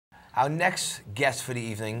Our next guest for the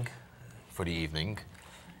evening,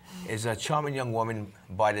 is a charming young woman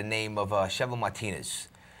by the name of Cheryl Martinez.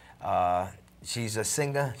 She's a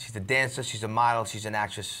singer, she's a dancer, she's a model, she's an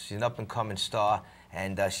actress, she's an up-and-coming star,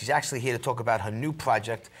 and she's actually here to talk about her new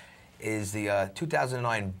project, is the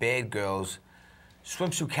 2009 Bad Girls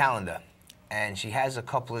swimsuit calendar. And she has a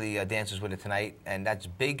couple of the dancers with her tonight, and that's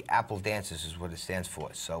Big Apple Dances is what it stands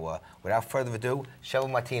for. So without further ado, Cheryl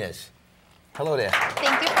Martinez. Hello there.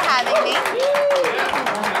 Thank you for having me.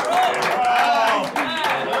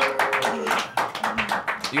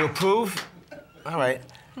 You approve? All right.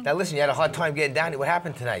 Now listen, you had a hard time getting down here. What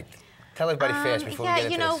happened tonight? Tell everybody fast before we get into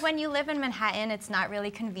this. Yeah, you know, when you live in Manhattan, it's not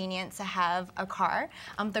really convenient to have a car.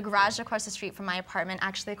 The garage across the street from my apartment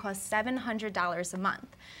actually costs $700 a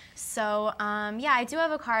month. So, yeah, I do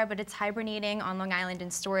have a car, but it's hibernating on Long Island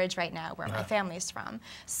in storage right now, where my family's from.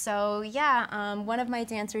 So, yeah, one of my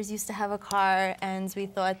dancers used to have a car, and we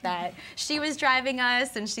thought that she was driving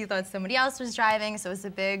us, and she thought somebody else was driving, so it was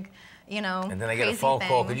a big, you know, and then I get a phone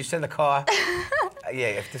call. Could you send the car? Yeah,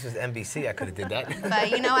 if this was NBC, I could have did that.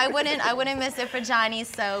 But you know, I wouldn't miss it for Johnny.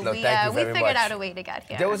 So we figured out a way to get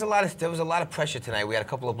here. There was a lot of pressure tonight. We had a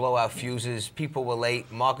couple of blowout fuses. People were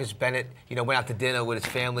late. Marcus Bennett, you know, went out to dinner with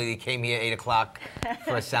his family. He came here at 8 o'clock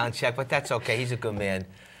for a sound check, but that's okay. He's a good man,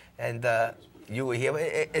 and you were here.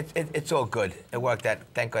 It's all good. It worked out.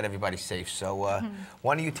 Thank God everybody's safe. So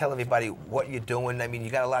why don't you tell everybody what you're doing? I mean, you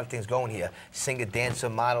got a lot of things going here. Singer, dancer,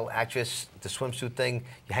 model, actress, the swimsuit thing.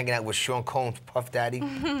 You're hanging out with Sean Combs, Puff Daddy.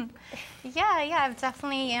 Yeah, I've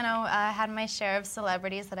definitely, you know, had my share of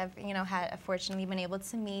celebrities that I've, you know, fortunately been able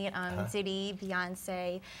to meet. Diddy,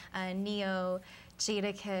 Beyonce, Neo,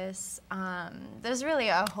 Jadakiss. There's really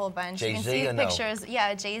a whole bunch. You can see pictures. No?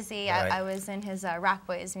 Yeah, Jay-Z. Right. I was in his Rock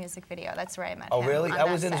Boys music video. That's where I met him. Oh, really? I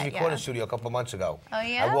was in his recording studio a couple of months ago. Oh,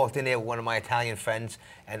 yeah? I walked in there with one of my Italian friends,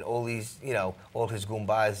 and all these, you know, all his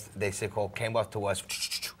goombas, they say, came up to us.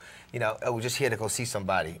 You know, we're just here to go see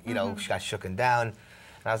somebody. You know, she got shooken down. And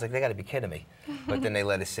I was like, they got to be kidding me. But then they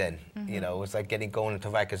let us in. You know, it was like going into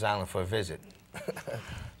Rikers Island for a visit.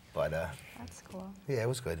 But that's cool. Yeah, it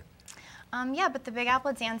was good. Yeah, but the Big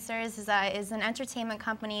Apple Dancers is an entertainment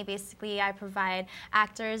company. Basically, I provide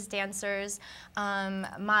actors, dancers,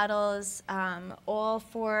 models, all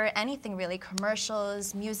for anything really,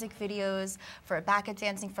 commercials, music videos, for backup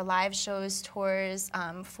dancing, for live shows, tours,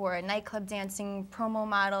 for nightclub dancing, promo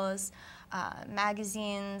models,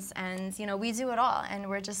 magazines, and you know, we do it all, and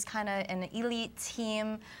we're just kind of an elite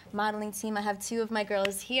team, modeling team. I have two of my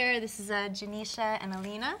girls here. This is Janisha and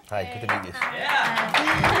Alina. Hi, good to meet you.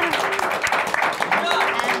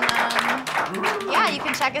 Yeah, you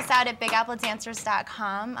can check us out at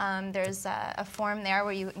bigappledancers.com. There's a form there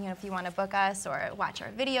where you know, if you want to book us or watch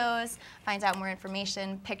our videos, find out more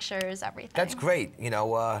information, pictures, everything. That's great. You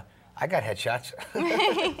know, I got headshots.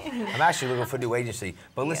 I'm actually looking for a new agency.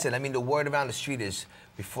 But listen, I mean, the word around the street is,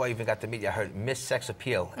 before I even got to meet you, I heard Miss Sex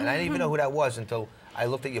Appeal. And I didn't even know who that was until I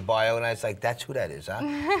looked at your bio, and I was like, that's who that is, huh?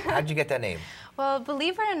 How'd you get that name? Well,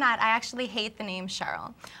 believe it or not, I actually hate the name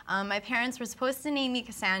Cheryl. My parents were supposed to name me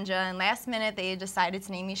Cassandra, and last minute they decided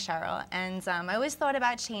to name me Cheryl. And I always thought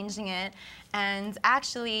about changing it. And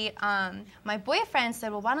actually, my boyfriend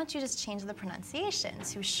said, well, why don't you just change the pronunciation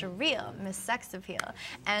to Cheryl, Miss Sex Appeal?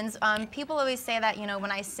 And people always say that, you know,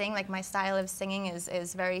 when I sing, like, my style of singing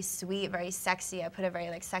is very sweet, very sexy. I put a very,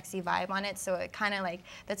 like, sexy vibe on it, so it kind of, like,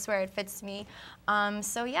 that's where it fits me.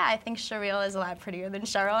 So, yeah, I think Cheryl is a lot prettier than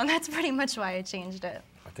Cheryl, and that's pretty much why I changed it.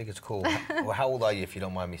 I think it's cool. Well, how old are you, if you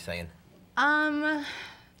don't mind me saying? I'm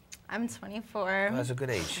 24. Oh, that's a good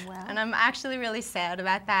age. Wow. And I'm actually really sad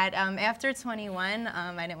about that. After 21,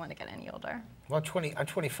 I didn't want to get any older. Well, I'm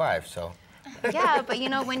 25, so. Yeah, but you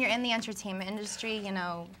know, when you're in the entertainment industry, you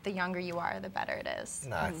know, the younger you are, the better it is.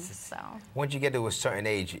 Nah, so. Once you get to a certain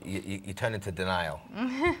age, you turn into denial.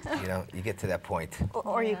 You know, you get to that point.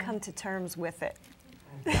 Or you come to terms with it.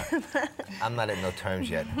 I'm not at no terms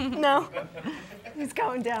yet. No, he's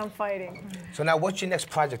going down fighting. So now, what's your next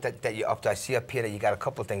project that you're up to? I see up here that you got a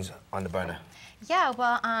couple of things on the burner. Yeah,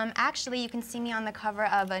 well, actually, you can see me on the cover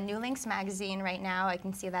of a New Links magazine right now. I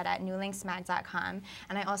can see that at newlinksmag.com.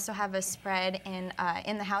 And I also have a spread in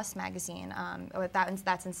the House magazine.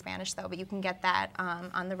 That's in Spanish, though, but you can get that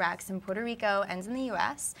on the racks in Puerto Rico and in the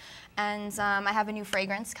U.S. And I have a new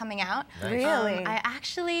fragrance coming out. Nice. Really? I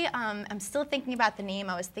actually, I'm still thinking about the name.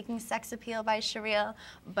 I was thinking Sex Appeal by Cheryl,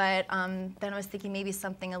 but then I was thinking maybe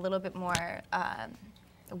something a little bit more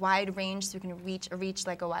wide range, so we can reach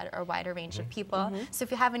like a wider range of people. So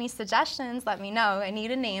if you have any suggestions, let me know. I need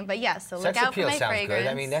a name, but yeah, so look out for my fragrance. Sex Appeal sounds good.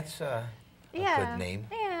 I mean, that's good name.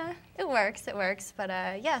 Yeah, it works. But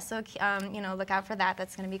yeah, so you know, look out for that.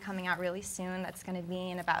 That's going to be coming out really soon. That's going to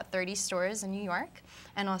be in about 30 stores in New York,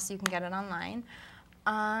 and also you can get it online.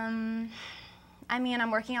 I mean, I'm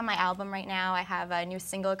working on my album right now. I have a new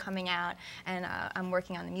single coming out, and I'm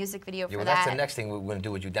working on the music video for that. that. That's the next thing we're going to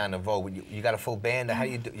do with you down the road. You got a full band? How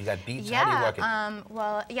you do? You got beats? Yeah. How do you work it?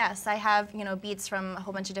 Well, yes, I have, you know, beats from a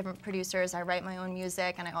whole bunch of different producers. I write my own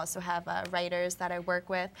music, and I also have writers that I work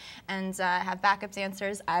with, and I have backup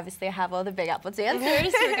dancers. Obviously, I have all the Big Apple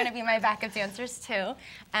dancers who are going to be my backup dancers too.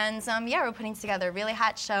 And yeah, we're putting together a really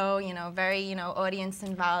hot show. You know, very, you know, audience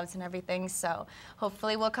involved and everything. So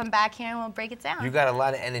hopefully, we'll come back here and we'll break it down. You got a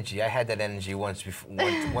lot of energy. I had that energy once before,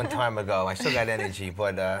 one time ago. I still got energy,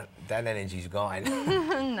 but that energy's gone.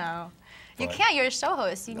 No, you can't. You're a show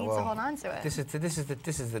host. You need to hold on to it. This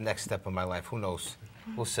is the next step of my life. Who knows?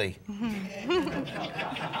 We'll see.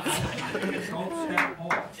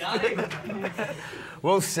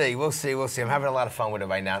 We'll see. I'm having a lot of fun with it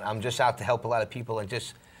right now. I'm just out to help a lot of people and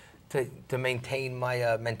just to maintain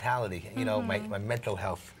my mentality. You know, my mental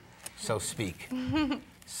health, so to speak.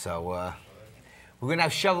 So. We're going to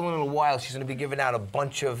have Cheryl in a little while. She's going to be giving out a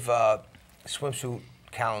bunch of swimsuit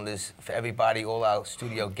calendars for everybody, all our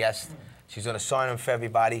studio guests. She's going to sign them for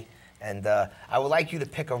everybody. And I would like you to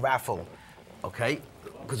pick a raffle, okay?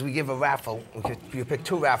 Because we give a raffle. You pick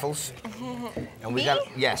 2 raffles. And we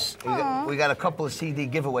got, yes, we got a couple of CD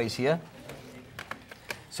giveaways here.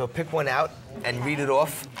 So pick one out and read it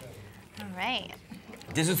off. All right.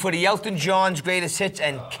 This is for the Elton John's Greatest Hits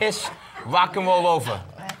and Kiss Rock and Roll Over.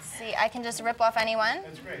 I can just rip off anyone?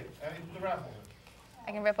 That's great. The raffle.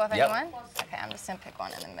 I can rip off anyone? Okay, I'm just going to pick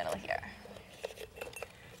one in the middle here.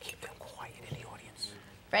 Keep them quiet in the audience.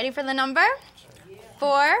 Ready for the number?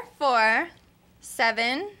 4, 4,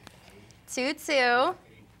 7, 2, 2,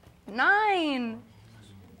 9.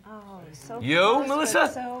 Oh, so You, close,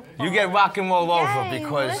 Melissa? so You get rock and roll over Yay,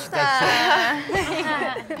 because Melissa.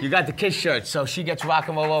 that's it. You got the Kiss shirt, so she gets rock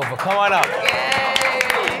and roll over. Come on up. Yay.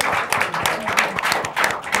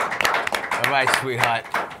 All right, sweetheart.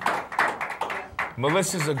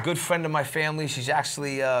 Melissa's a good friend of my family. She's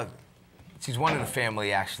actually, she's one of the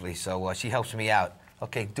family, actually, so she helps me out.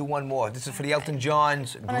 Okay, do one more. This is for the Elton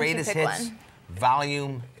John's Greatest Hits,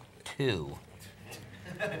 Volume 2.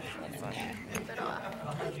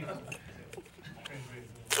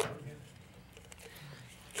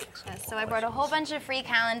 So I brought a whole bunch of free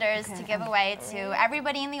calendars to give away to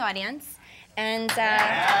everybody in the audience. And so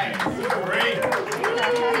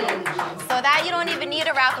that you don't even need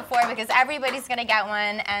a raffle for because everybody's going to get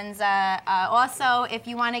one. And also, if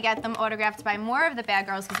you want to get them autographed by more of the bad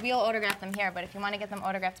girls, because we'll autograph them here, but if you want to get them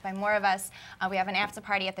autographed by more of us, we have an after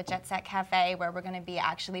party at the Jet Set Cafe where we're going to be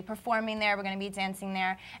actually performing there, we're going to be dancing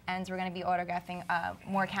there, and we're going to be autographing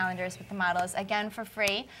more calendars with the models, again, for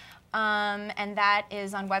free. And that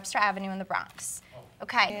is on Webster Avenue in the Bronx.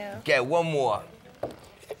 Okay. Get one more.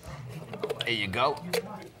 There you go.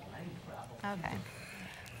 Okay.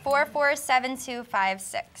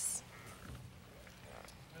 447256.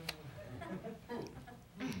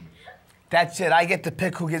 That's it. I get to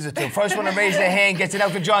pick who gives it to. First one to raise their hand gets an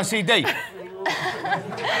Elton John CD.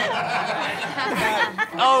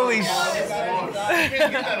 Holy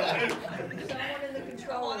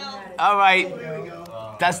All right.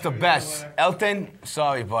 That's the best. Elton,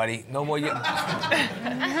 sorry, buddy. No more no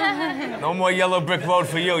more Yellow Brick Road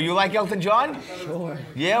for you. You like Elton John? Sure.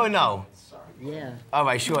 Yeah or no? Yeah. All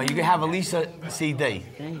right, sure. You can have a Lisa CD.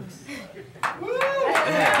 Thanks.